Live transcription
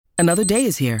Another day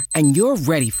is here, and you're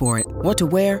ready for it. What to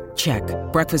wear? Check.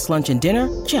 Breakfast, lunch, and dinner?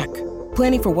 Check.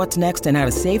 Planning for what's next and how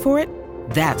to save for it?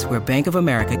 That's where Bank of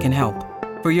America can help.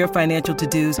 For your financial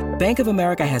to-dos, Bank of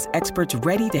America has experts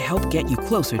ready to help get you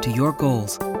closer to your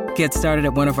goals. Get started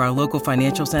at one of our local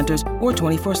financial centers or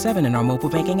 24/7 in our mobile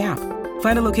banking app.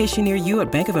 Find a location near you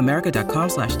at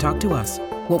bankofamerica.com/talktous.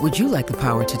 What would you like the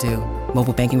power to do?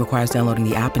 Mobile banking requires downloading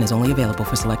the app and is only available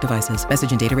for select devices. Message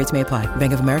and data rates may apply.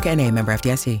 Bank of America N.A., member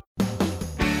FDIC.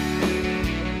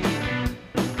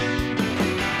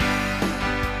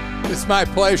 It's my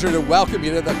pleasure to welcome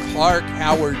you to the Clark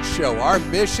Howard Show. Our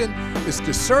mission is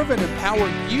to serve and empower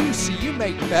you so you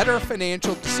make better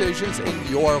financial decisions in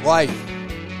your life.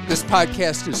 This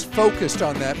podcast is focused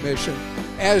on that mission,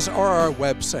 as are our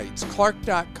websites,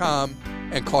 clark.com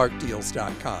and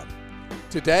clarkdeals.com.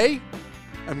 Today,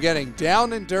 I'm getting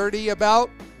down and dirty about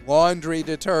laundry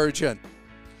detergent.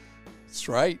 That's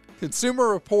right. Consumer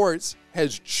Reports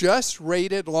has just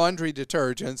rated laundry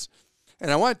detergents,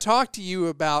 and I want to talk to you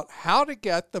about how to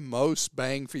get the most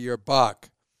bang for your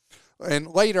buck. And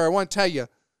later, I want to tell you,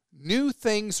 new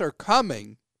things are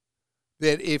coming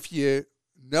that if you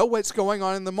know what's going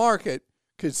on in the market,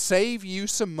 could save you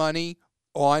some money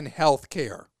on health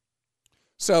care.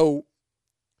 So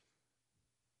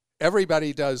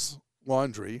everybody does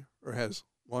laundry or has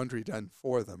laundry done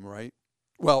for them, right?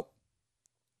 Well,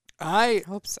 I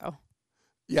hope so.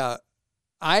 Yeah,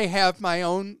 I have my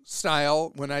own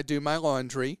style when I do my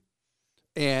laundry,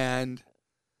 and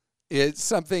it's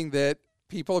something that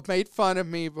people have made fun of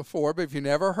me before, but if you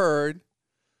never heard,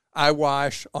 I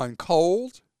wash on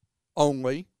cold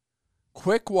only,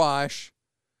 quick wash,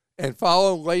 and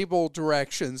follow label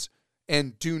directions,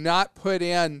 and do not put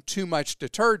in too much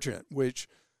detergent, which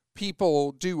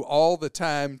people do all the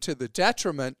time to the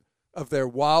detriment of their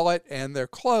wallet and their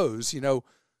clothes. You know,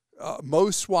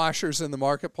 most washers in the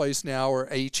marketplace now are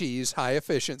HEs, high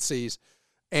efficiencies,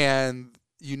 and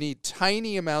you need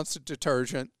tiny amounts of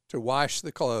detergent to wash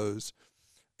the clothes.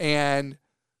 And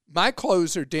my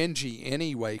clothes are dingy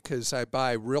anyway because I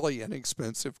buy really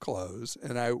inexpensive clothes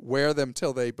and I wear them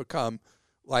till they become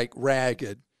like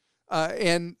ragged.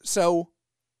 And so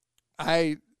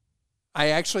I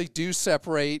actually do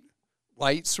separate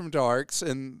lights from darks,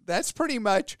 and that's pretty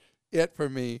much it for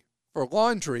me for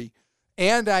laundry.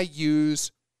 And I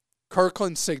use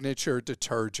Kirkland Signature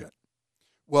detergent.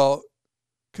 Well,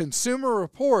 Consumer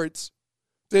Reports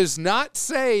does not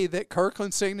say that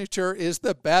Kirkland Signature is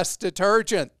the best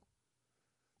detergent.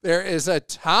 There is a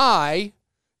tie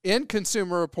in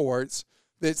Consumer Reports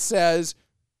that says,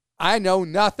 I know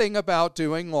nothing about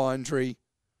doing laundry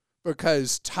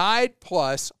because Tide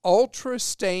Plus Ultra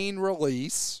Stain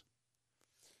Release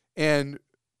and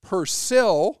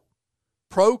Persil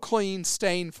Pro Clean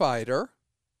Stain Fighter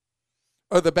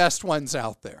are the best ones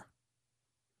out there.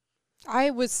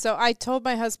 I told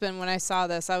my husband when I saw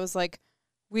this, I was like,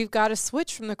 we've got to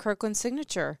switch from the Kirkland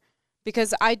Signature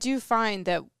because I do find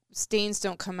that stains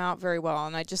don't come out very well,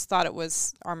 and I just thought it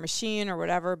was our machine or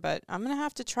whatever, but I'm going to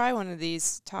have to try one of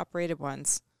these top-rated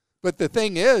ones. But the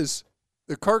thing is,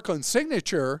 the Kirkland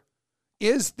Signature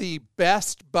is the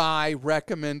best buy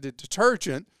recommended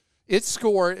detergent. Its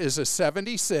score is a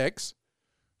 76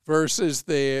 versus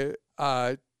the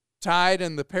Tide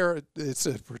and it's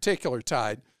a particular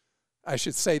Tide. I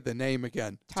should say the name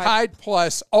again. Tide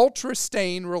Plus Ultra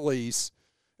Stain Release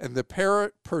and the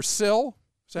Persil.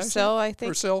 Persil, I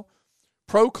think. Persil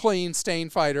Pro Clean Stain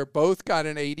Fighter both got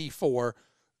an 84.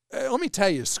 Let me tell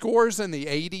you, scores in the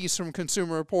 80s from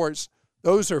Consumer Reports,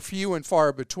 those are few and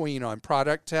far between on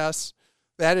product tests.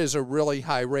 That is a really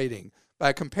high rating.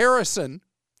 By comparison,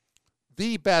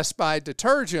 the best buy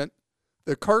detergent,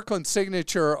 the Kirkland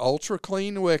Signature Ultra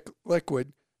Clean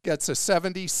Liquid, gets a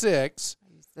 76.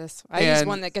 I use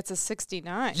one that gets a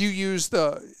 69. You use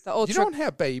the Ultra. You don't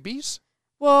have babies.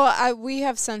 Well, we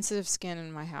have sensitive skin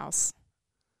in my house.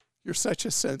 You're such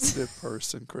a sensitive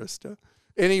person, Krista.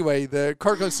 Anyway, the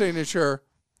Kirkland Signature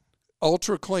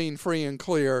Ultra Clean Free and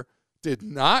Clear did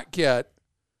not get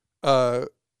a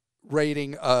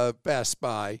rating of Best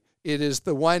Buy. It is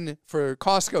the one for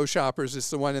Costco shoppers. It's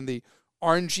the one in the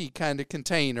orangey kind of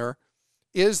container,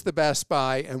 is the Best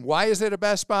Buy. And why is it a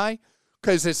Best Buy?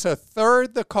 Because it's a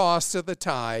third the cost of the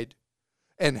Tide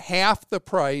and half the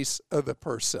price of the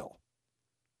Persil.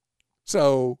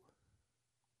 So,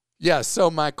 yes,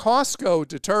 so my Costco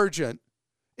detergent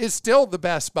is still the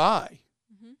Best Buy.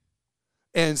 Mm-hmm.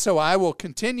 And so I will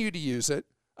continue to use it.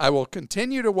 I will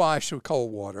continue to wash with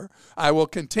cold water. I will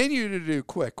continue to do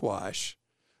quick wash.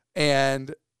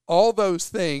 And all those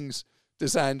things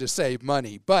designed to save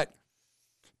money. But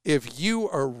if you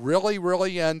are really,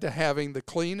 really into having the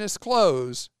cleanest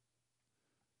clothes,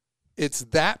 it's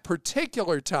that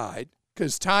particular Tide,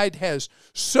 because Tide has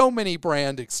so many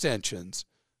brand extensions.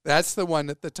 That's the one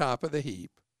at the top of the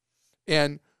heap.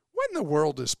 And what in the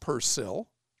world is Persil?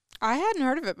 I hadn't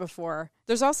heard of it before.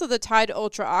 There's also the Tide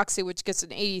Ultra Oxy, which gets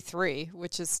an 83,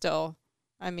 which is still,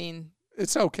 I mean,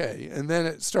 it's okay. And then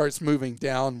it starts moving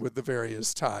down with the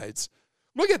various Tides.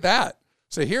 Look at that.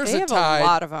 So here's they a have Tide. A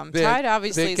lot of them. That, Tide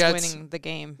obviously that is winning the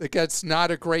game. It gets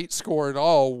not a great score at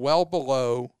all, well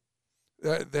below.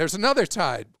 There's another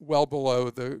Tide well below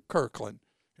the Kirkland.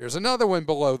 Here's another one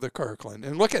below the Kirkland.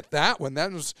 And look at that one.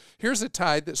 Here's a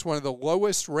Tide that's one of the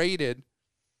lowest rated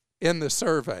in the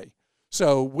survey.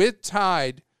 So with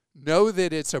Tide, know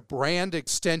that it's a brand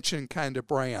extension kind of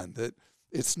brand, that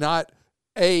it's not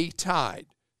a Tide.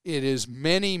 It is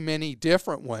many, many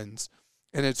different ones.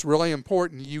 And it's really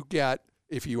important you get,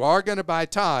 if you are going to buy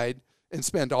Tide and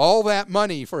spend all that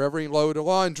money for every load of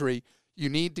laundry, you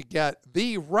need to get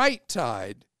the right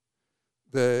Tide.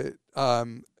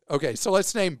 Okay, so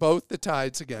let's name both the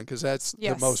Tides again, because that's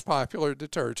the most popular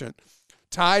detergent.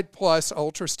 Tide Plus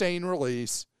Ultra Stain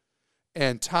Release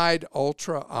and Tide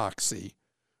Ultra Oxy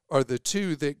are the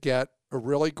two that get a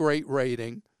really great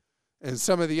rating, and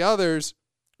some of the others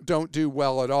don't do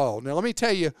well at all. Now, let me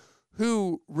tell you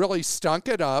who really stunk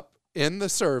it up in the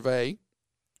survey.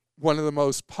 One of the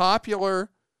most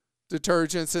popular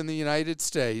detergents in the United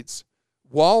States,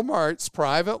 Walmart's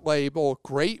private label,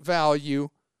 Great Value,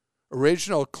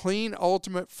 Original Clean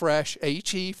Ultimate Fresh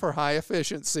HE for high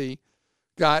efficiency,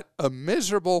 got a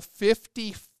miserable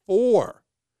 54.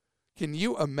 Can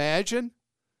you imagine?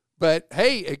 But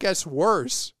hey, it gets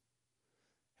worse.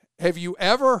 Have you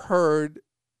ever heard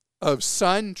of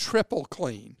Sun Triple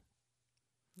Clean?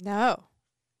 No.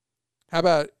 How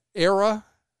about Era?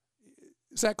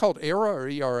 Is that called Era or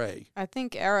ERA? I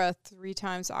think Era 3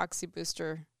 times Oxy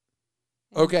Booster.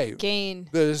 Okay. Gain.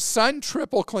 The Sun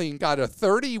Triple Clean got a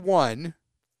 31,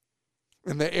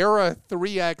 and the Era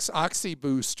 3X Oxy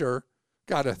Booster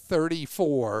got a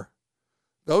 34.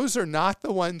 Those are not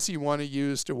the ones you want to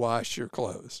use to wash your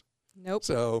clothes. Nope.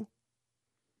 So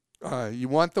you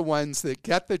want the ones that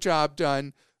get the job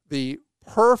done, the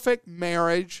perfect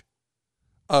marriage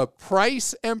of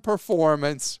price and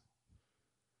performance,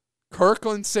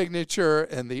 Kirkland Signature,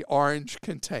 and the orange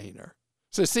container.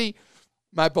 So see,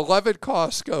 my beloved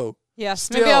Costco. Yes,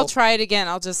 maybe I'll try it again.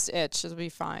 I'll just itch. It'll be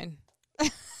fine.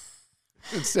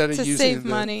 Instead of to using save the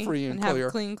money free and have clear.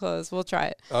 clean clothes, we'll try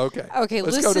it. Okay. Okay,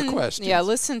 let's listen, go to questions. Yeah,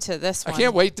 listen to this one. I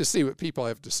can't wait to see what people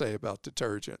have to say about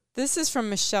detergent. This is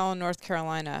from Michelle in North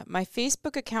Carolina. My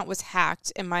Facebook account was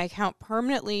hacked and my account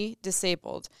permanently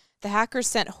disabled. The hackers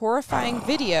sent horrifying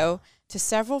video to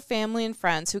several family and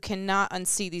friends who cannot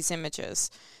unsee these images.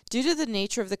 Due to the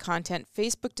nature of the content,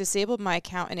 Facebook disabled my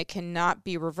account and it cannot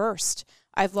be reversed.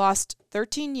 I've lost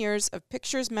 13 years of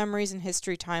pictures, memories, and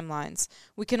history timelines.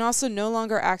 We can also no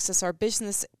longer access our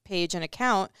business page and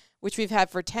account, which we've had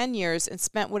for 10 years and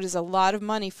spent what is a lot of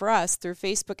money for us through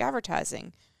Facebook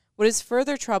advertising. What is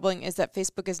further troubling is that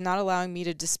Facebook is not allowing me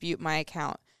to dispute my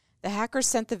account. The hackers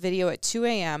sent the video at 2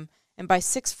 a.m., and by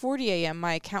 6:40 a.m.,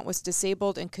 my account was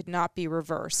disabled and could not be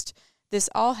reversed. This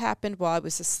all happened while I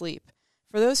was asleep.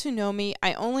 For those who know me,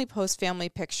 I only post family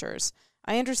pictures.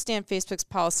 I understand Facebook's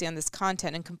policy on this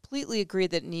content and completely agree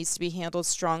that it needs to be handled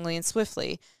strongly and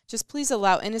swiftly. Just please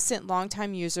allow innocent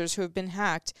longtime users who have been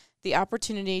hacked the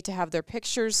opportunity to have their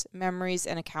pictures, memories,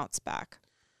 and accounts back.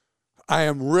 I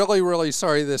am really, really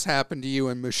sorry this happened to you.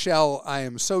 And Michelle, I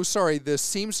am so sorry. This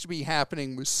seems to be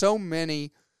happening with so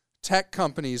many tech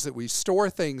companies that we store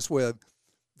things with,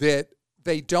 that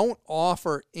they don't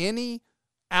offer any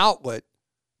outlet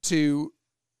to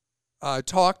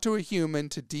talk to a human,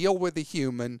 to deal with a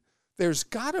human. There's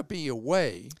got to be a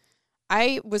way.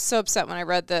 I was so upset when I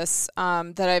read this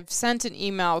that I've sent an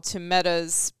email to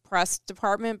Meta's press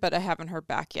department, but I haven't heard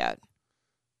back yet.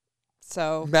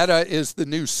 So Meta is the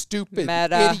new stupid,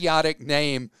 idiotic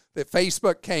name that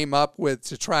Facebook came up with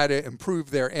to try to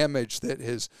improve their image that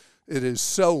it is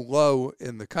so low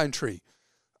in the country.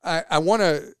 I want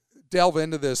to delve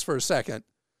into this for a second.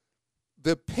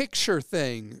 The picture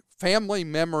thing, family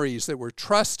memories that we're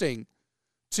trusting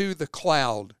to the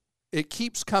cloud, it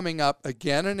keeps coming up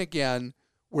again and again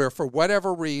where for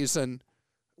whatever reason,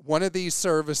 one of these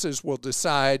services will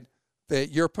decide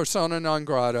that you're persona non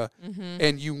grata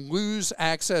and you lose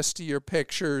access to your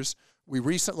pictures. We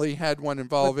recently had one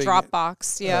involving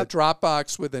Dropbox,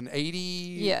 Dropbox with an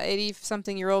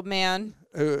 80-something-year-old man.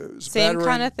 Same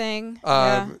kind of thing.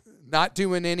 Not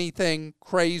doing anything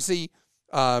crazy,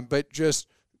 but just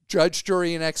judge,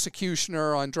 jury, and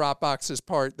executioner on Dropbox's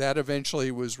part. That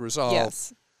eventually was resolved.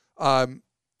 Yes.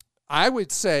 I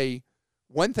would say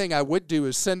one thing I would do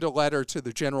is send a letter to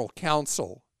the general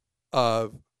counsel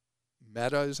of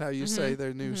Meta, is how you say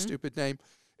their new stupid name.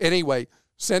 Anyway,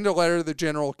 send a letter to the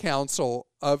general counsel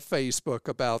of Facebook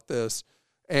about this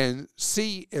and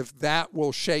see if that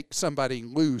will shake somebody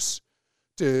loose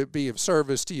to be of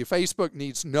service to you. Facebook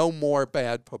needs no more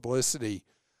bad publicity.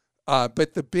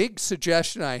 But the big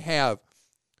suggestion I have,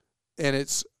 and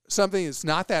it's something that's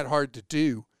not that hard to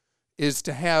do, is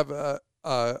to have a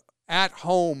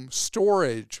at-home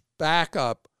storage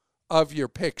backup of your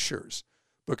pictures,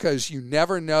 because you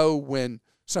never know when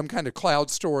some kind of cloud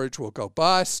storage will go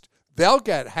bust. They'll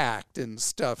get hacked and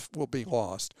stuff will be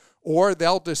lost. Or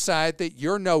they'll decide that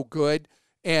you're no good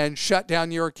and shut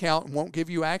down your account and won't give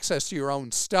you access to your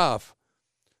own stuff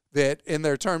that in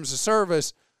their terms of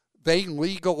service they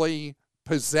legally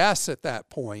possess at that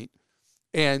point.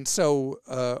 And so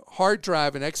hard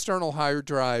drive, an external hard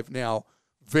drive now,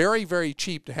 very, very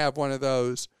cheap to have one of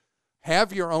those.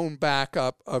 Have your own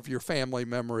backup of your family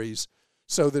memories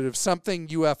so that if something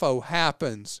UFO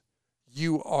happens,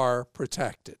 you are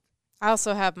protected. I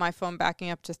also have my phone backing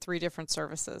up to 3 different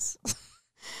services.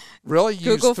 Really?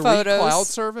 Google Use 3 Photos, cloud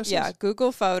services? Yeah,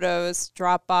 Google Photos,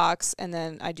 Dropbox, and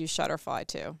then I do Shutterfly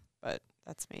too. But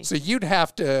that's me. So you'd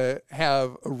have to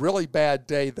have a really bad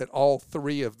day that all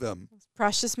 3 of them.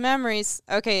 Precious memories.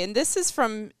 Okay, and this is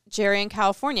from Jerry in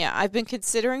California. I've been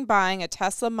considering buying a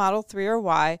Tesla Model 3 or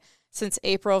Y since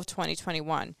April of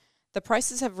 2021. The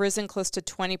prices have risen close to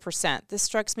 20%. This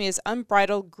strikes me as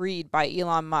unbridled greed by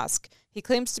Elon Musk. He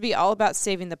claims to be all about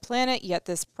saving the planet, yet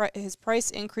his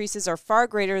price increases are far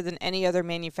greater than any other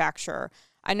manufacturer.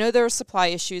 I know there are supply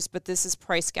issues, but this is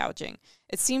price gouging.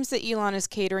 It seems that Elon is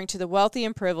catering to the wealthy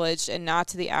and privileged and not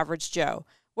to the average Joe.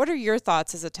 What are your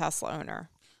thoughts as a Tesla owner?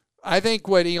 I think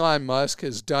what Elon Musk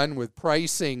has done with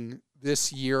pricing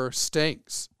this year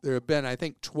stinks. There have been, I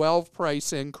think, 12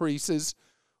 price increases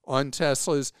on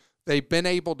Teslas. They've been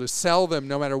able to sell them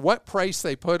no matter what price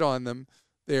they put on them.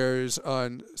 There's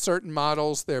on certain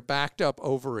models, they're backed up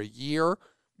over a year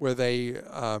where they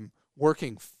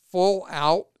working full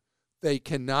out. They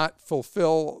cannot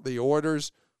fulfill the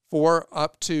orders for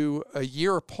up to a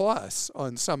year plus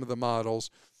on some of the models.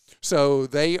 So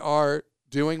they are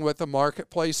doing what the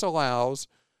marketplace allows,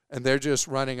 and they're just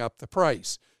running up the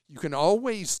price. You can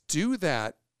always do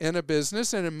that in a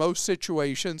business, and in most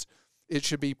situations, it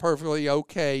should be perfectly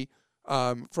okay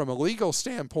from a legal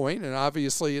standpoint. And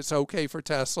obviously, it's okay for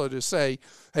Tesla to say,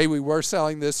 hey, we were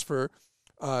selling this for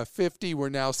 50, we're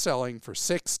now selling for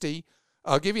 60.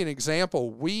 I'll give you an example.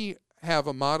 We have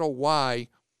a Model Y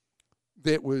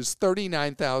that was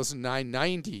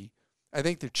 $39,990. I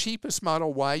think the cheapest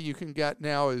Model Y you can get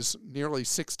now is nearly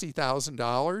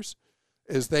 $60,000,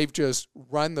 as they've just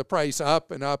run the price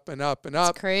up and up and up and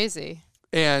up. It's crazy.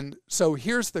 And so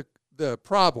here's the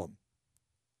problem,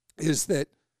 is that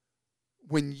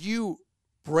when you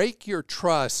break your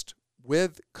trust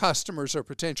with customers or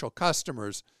potential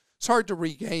customers, it's hard to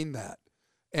regain that.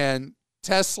 And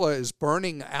Tesla is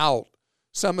burning out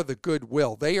some of the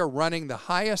goodwill. They are running the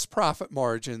highest profit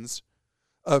margins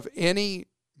of any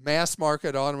mass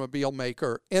market automobile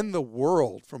maker in the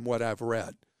world, from what I've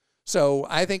read. So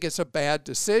I think it's a bad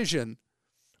decision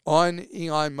on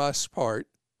Elon Musk's part.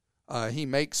 He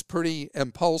makes pretty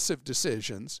impulsive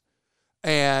decisions,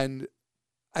 and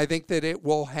I think that it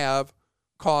will have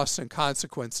costs and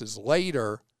consequences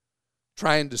later,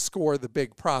 trying to score the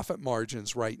big profit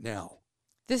margins right now.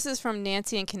 This is from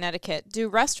Nancy in Connecticut. Do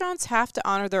restaurants have to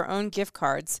honor their own gift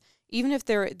cards, even if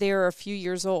they are a few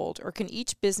years old, or can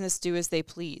each business do as they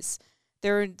please?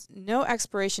 There are no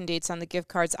expiration dates on the gift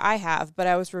cards I have, but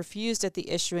I was refused at the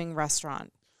issuing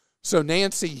restaurant. So,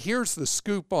 Nancy, here's the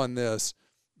scoop on this.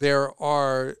 There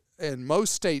are, in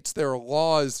most states, there are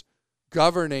laws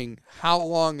governing how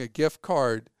long a gift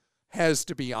card has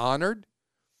to be honored.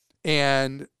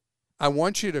 And I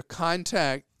want you to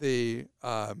contact the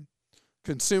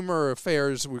Consumer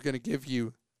Affairs. We're going to give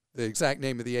you the exact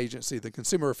name of the agency, the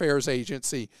Consumer Affairs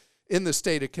Agency in the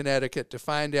state of Connecticut, to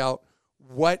find out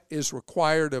what is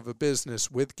required of a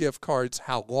business with gift cards,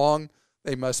 how long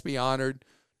they must be honored.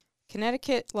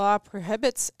 Connecticut law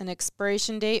prohibits an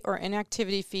expiration date or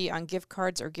inactivity fee on gift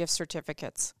cards or gift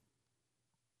certificates.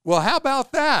 Well, how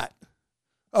about that?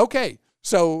 Okay,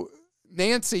 so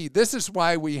Nancy, this is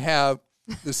why we have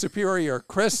the superior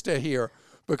Krista here,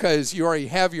 because you already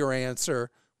have your answer.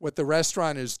 What the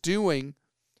restaurant is doing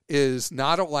is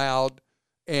not allowed,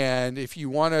 and if you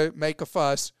want to make a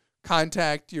fuss,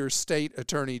 contact your state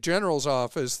attorney general's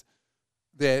office,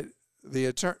 that the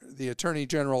attorney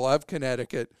general of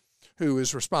Connecticut, who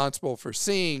is responsible for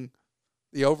seeing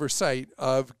the oversight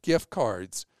of gift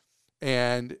cards.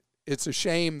 And it's a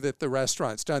shame that the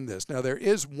restaurant's done this. Now, there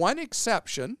is one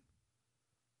exception,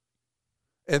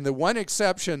 and the one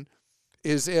exception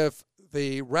is if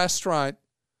the restaurant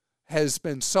has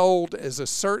been sold as a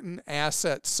certain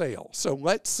asset sale. So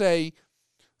let's say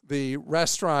the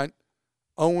restaurant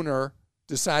owner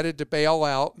decided to bail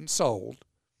out and sold.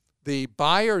 The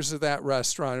buyers of that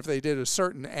restaurant, if they did a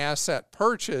certain asset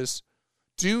purchase,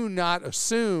 do not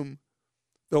assume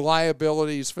the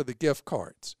liabilities for the gift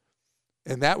cards.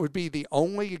 And that would be the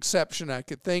only exception I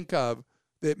could think of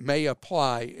that may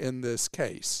apply in this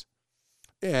case.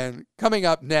 And coming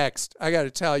up next, I got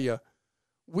to tell you,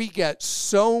 we get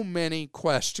so many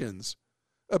questions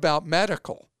about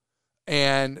medical.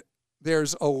 And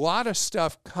there's a lot of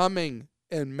stuff coming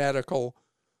in medical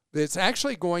that's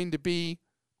actually going to be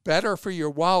better for your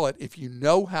wallet if you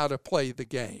know how to play the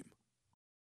game.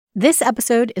 This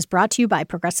episode is brought to you by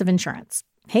Progressive Insurance.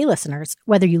 Hey, listeners,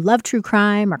 whether you love true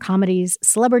crime or comedies,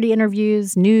 celebrity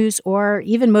interviews, news, or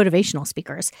even motivational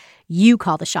speakers, you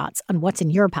call the shots on what's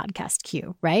in your podcast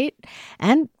queue, right?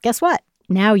 And guess what?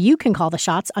 Now you can call the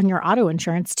shots on your auto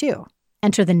insurance, too.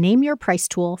 Enter the Name Your Price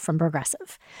tool from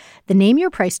Progressive. The Name Your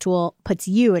Price tool puts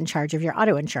you in charge of your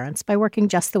auto insurance by working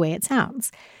just the way it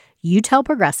sounds. You tell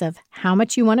Progressive how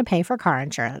much you want to pay for car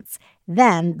insurance.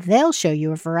 Then they'll show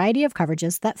you a variety of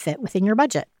coverages that fit within your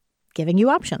budget, giving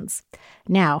you options.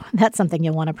 Now, that's something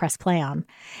you'll want to press play on.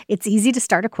 It's easy to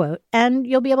start a quote, and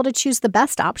you'll be able to choose the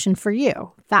best option for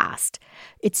you fast.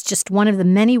 It's just one of the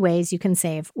many ways you can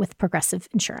save with Progressive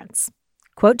Insurance.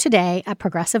 Quote today at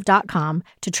Progressive.com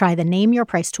to try the Name Your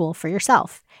Price tool for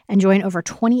yourself and join over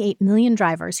 28 million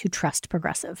drivers who trust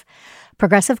Progressive.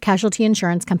 Progressive Casualty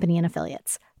Insurance Company and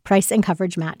Affiliates. Price and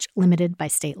coverage match limited by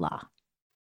state law.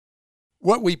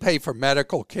 What we pay for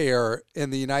medical care in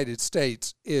the United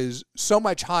States is so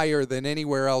much higher than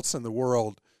anywhere else in the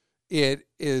world. It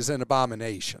is an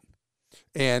abomination.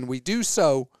 And we do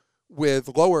so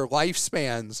with lower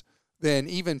lifespans than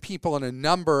even people in a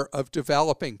number of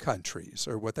developing countries,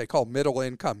 or what they call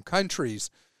middle-income countries.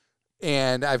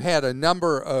 And I've had a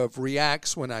number of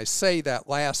reacts when I say that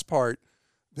last part,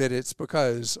 that it's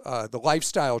because the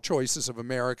lifestyle choices of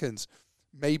Americans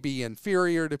may be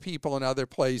inferior to people in other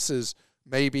places.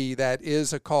 Maybe that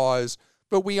is a cause.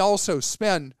 But we also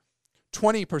spend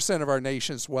 20% of our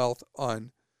nation's wealth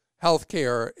on health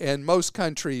care, and most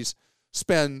countries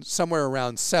spend somewhere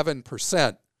around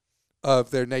 7%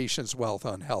 of their nation's wealth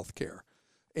on health care.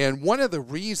 And one of the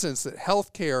reasons that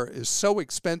health care is so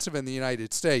expensive in the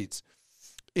United States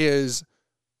is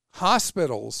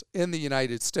hospitals in the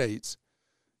United States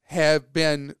have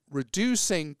been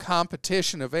reducing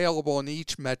competition available in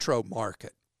each metro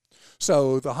market.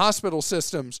 So the hospital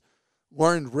systems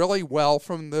learned really well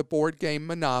from the board game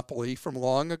Monopoly from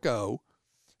long ago.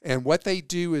 And what they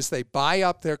do is they buy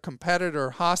up their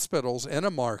competitor hospitals in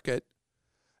a market.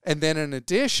 And then in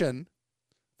addition,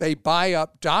 they buy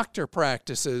up doctor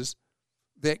practices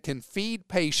that can feed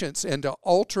patients into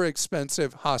ultra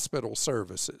expensive hospital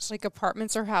services. Like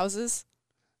apartments or houses?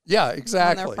 Yeah,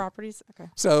 exactly. On their properties? Okay.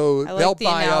 So I like the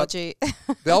analogy.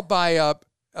 They'll buy up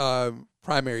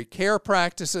primary care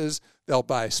practices, they'll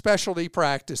buy specialty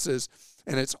practices,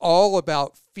 and it's all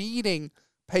about feeding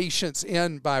patients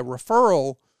in by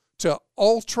referral to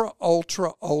ultra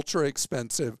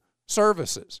expensive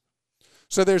services.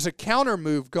 So there's a counter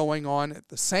move going on at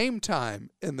the same time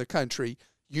in the country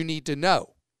you need to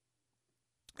know.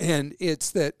 And it's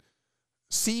that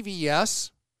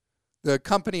CVS, the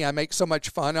company I make so much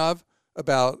fun of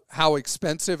about how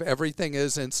expensive everything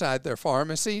is inside their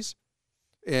pharmacies,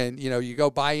 and you go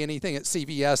buy anything at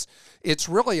CVS, it's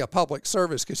really a public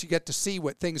service because you get to see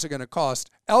what things are going to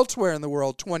cost elsewhere in the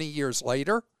world 20 years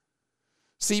later.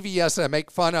 CVS, I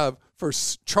make fun of for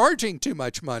charging too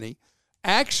much money,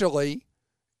 actually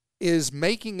is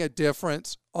making a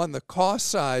difference on the cost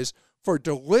size for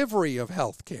delivery of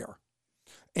health care.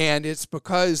 And it's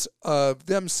because of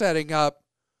them setting up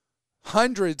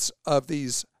hundreds of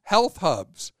these health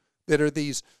hubs that are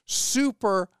these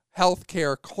super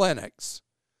healthcare clinics.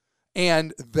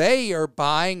 And they are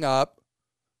buying up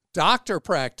doctor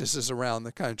practices around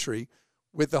the country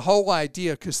with the whole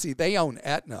idea, because, see, they own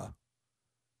Aetna.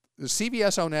 The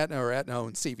CVS own Aetna or Aetna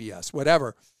own CVS,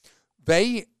 whatever.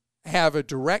 They have a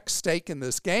direct stake in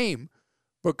this game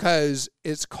because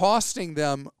it's costing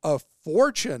them a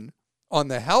fortune on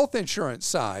the health insurance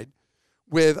side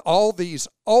with all these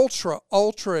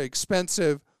ultra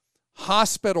expensive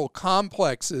hospital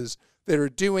complexes that are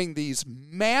doing these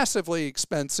massively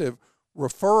expensive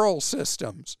referral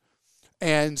systems.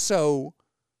 And so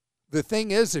the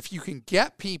thing is, if you can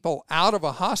get people out of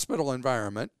a hospital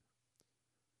environment,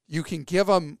 you can give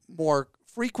them more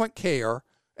frequent care,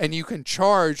 and you can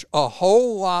charge a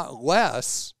whole lot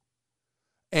less,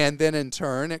 and then in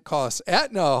turn it costs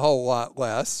Aetna a whole lot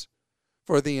less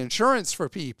for the insurance for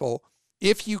people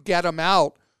if you get them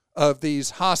out of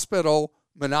these hospital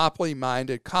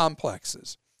monopoly-minded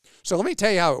complexes. So let me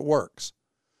tell you how it works.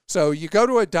 So you go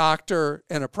to a doctor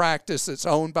in a practice that's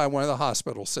owned by one of the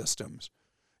hospital systems,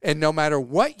 and no matter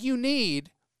what you need,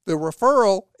 the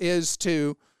referral is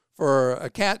for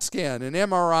a CAT scan, an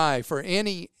MRI, for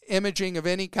any imaging of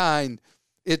any kind,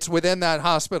 it's within that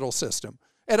hospital system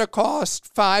at a cost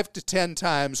 5 to 10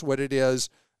 times what it is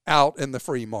out in the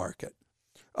free market.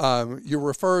 You're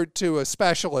referred to a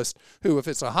specialist who, if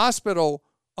it's a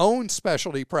hospital-owned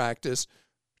specialty practice,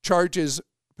 charges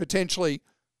potentially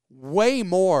way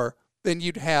more than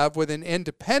you'd have with an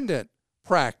independent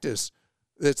practice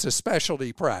that's a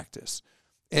specialty practice.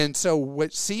 And so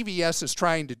what CVS is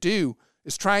trying to do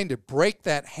is trying to break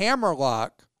that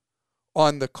hammerlock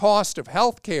on the cost of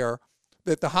health care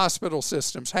that the hospital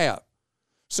systems have.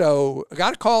 So I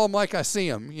got to call them like I see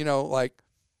them, like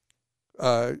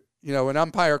an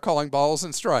umpire calling balls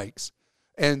and strikes.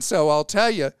 And so I'll tell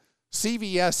you,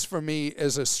 CVS for me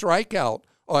is a strikeout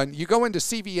on, you go into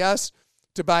CVS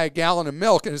to buy a gallon of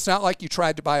milk, and it's not like you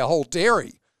tried to buy a whole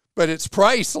dairy, but it's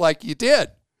priced like you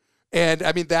did. And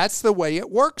I mean, that's the way it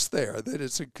works there, that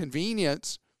it's a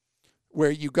convenience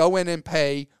where you go in and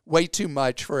pay way too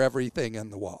much for everything in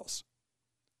the walls,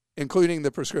 including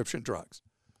the prescription drugs.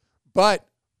 But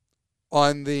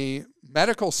on the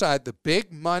medical side, the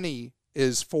big money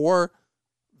is for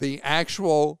the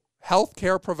actual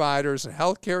healthcare providers and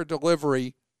healthcare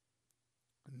delivery.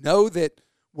 Know that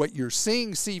what you're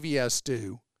seeing CVS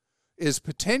do is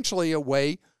potentially a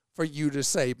way for you to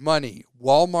save money.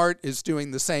 Walmart is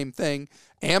doing the same thing.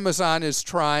 Amazon is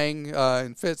trying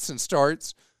in fits and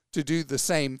starts to do the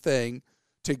same thing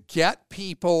to get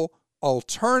people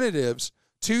alternatives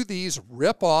to these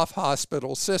rip-off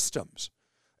hospital systems.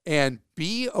 And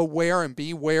be aware and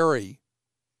be wary.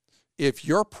 If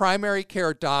your primary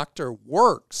care doctor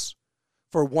works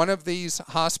for one of these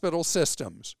hospital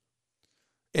systems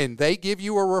and they give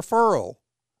you a referral,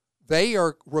 they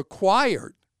are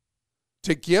required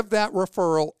to give that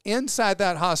referral inside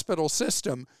that hospital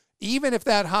system, even if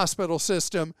that hospital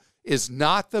system is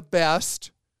not the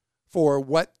best for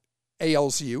what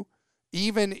ails you,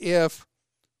 even if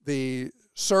the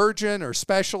surgeon or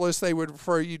specialist they would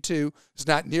refer you to is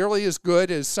not nearly as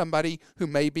good as somebody who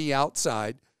may be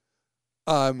outside.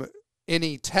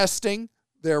 Any testing,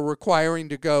 they're requiring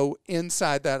to go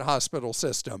inside that hospital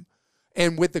system.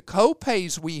 And with the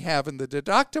co-pays we have and the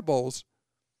deductibles,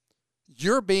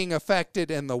 you're being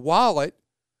affected in the wallet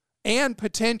and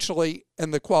potentially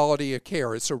in the quality of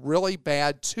care. It's a really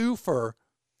bad twofer,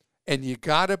 and you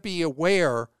got to be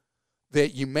aware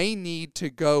that you may need to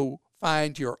go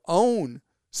find your own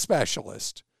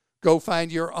specialist. Go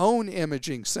find your own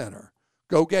imaging center.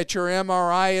 Go get your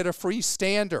MRI at a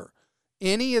freestander.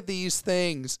 Any of these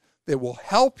things that will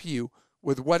help you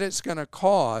with what it's going to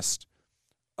cost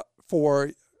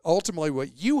for ultimately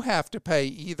what you have to pay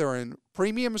either in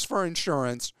premiums for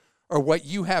insurance or what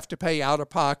you have to pay out of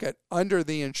pocket under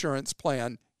the insurance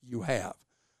plan you have.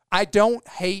 I don't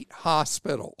hate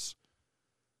hospitals.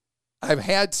 I've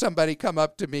had somebody come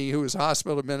up to me who is a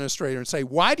hospital administrator and say,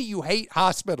 why do you hate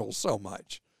hospitals so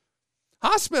much?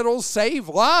 Hospitals save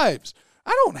lives.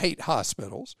 I don't hate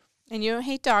hospitals. And you don't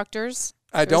hate doctors.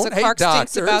 I don't hate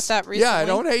doctors. About that recently. Yeah, I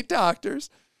don't hate doctors.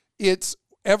 It's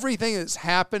everything that's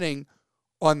happening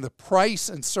on the price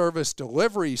and service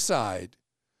delivery side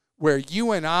where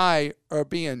you and I are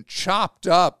being chopped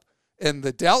up in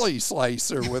the deli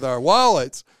slicer with our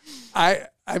wallets. I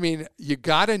mean, you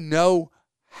got to know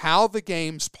how the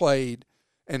game's played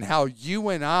and how you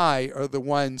and I are the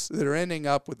ones that are ending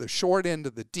up with the short end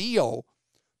of the deal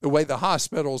the way the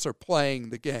hospitals are playing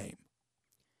the game.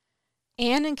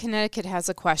 Anne in Connecticut has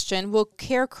a question. Will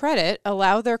Care Credit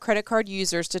allow their credit card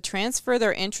users to transfer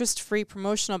their interest-free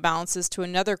promotional balances to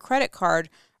another credit card,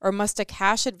 or must a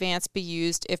cash advance be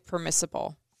used if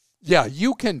permissible? Yeah,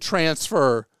 you can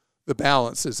transfer the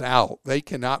balances out. They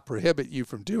cannot prohibit you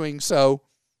from doing so.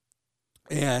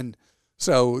 And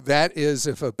so that is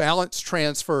if a balance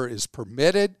transfer is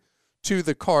permitted to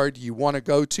the card you want to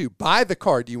go to, by the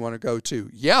card you want to go to,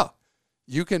 yeah,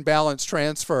 you can balance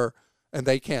transfer and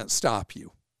they can't stop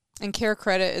you. And Care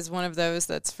Credit is one of those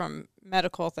that's from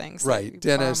medical things. Right,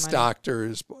 dentists,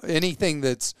 doctors, anything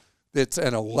that's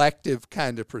an elective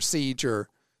kind of procedure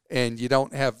and you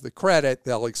don't have the credit,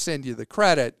 they'll extend you the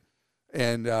credit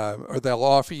and or they'll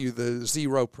offer you the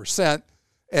 0%.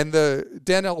 And the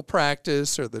dental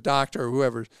practice or the doctor or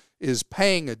whoever is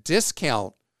paying a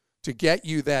discount to get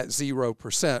you that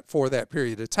 0% for that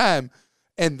period of time.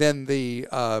 And then the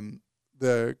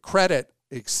credit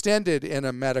extended in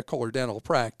a medical or dental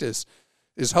practice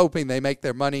is hoping they make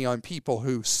their money on people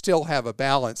who still have a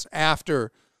balance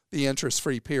after the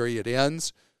interest-free period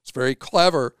ends. It's very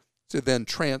clever to then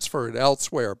transfer it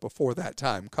elsewhere before that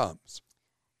time comes.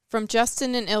 From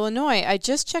Justin in Illinois, I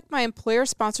just checked my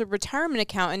employer-sponsored retirement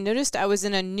account and noticed I was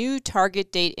in a new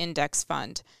target date index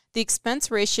fund. The expense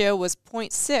ratio was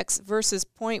 0.6 versus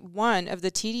 0.1 of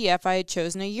the TDF I had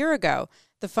chosen a year ago.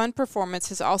 The fund performance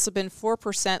has also been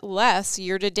 4% less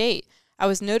year to date. I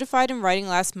was notified in writing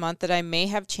last month that I may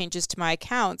have changes to my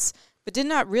accounts, but did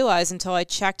not realize until I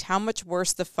checked how much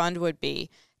worse the fund would be.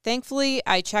 Thankfully,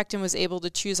 I checked and was able to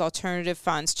choose alternative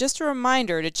funds. Just a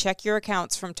reminder to check your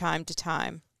accounts from time to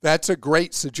time. That's a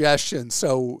great suggestion.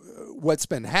 So what's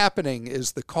been happening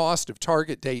is the cost of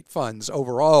target date funds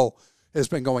overall has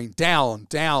been going down,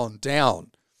 down,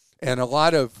 down. And a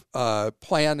lot of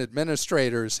plan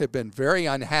administrators have been very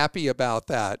unhappy about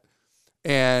that.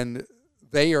 And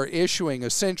they are issuing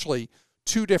essentially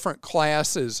two different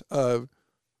classes of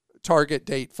target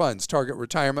date funds, target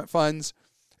retirement funds,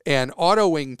 and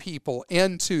autoing people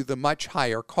into the much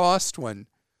higher cost one.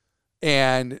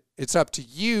 And it's up to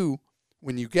you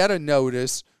when you get a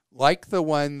notice like the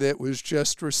one that was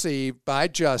just received by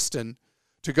Justin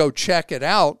to go check it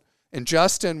out. And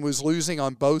Justin was losing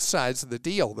on both sides of the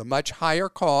deal, the much higher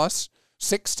costs,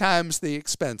 6 times the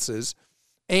expenses,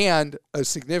 and a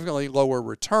significantly lower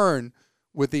return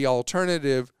with the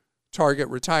alternative target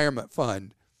retirement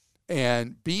fund.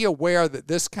 And be aware that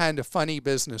this kind of funny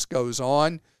business goes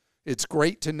on. It's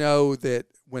great to know that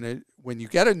when you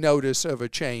get a notice of a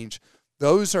change,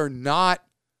 those are not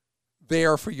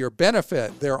there for your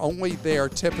benefit. They're only there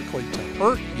typically to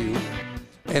hurt you.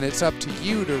 And it's up to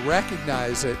you to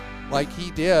recognize it like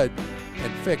he did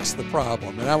and fix the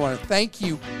problem. And I want to thank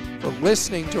you for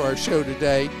listening to our show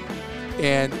today.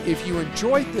 And if you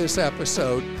enjoyed this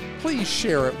episode, please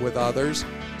share it with others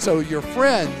so your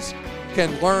friends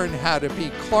can learn how to be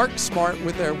Clark Smart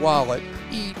with their wallet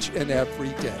each and every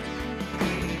day.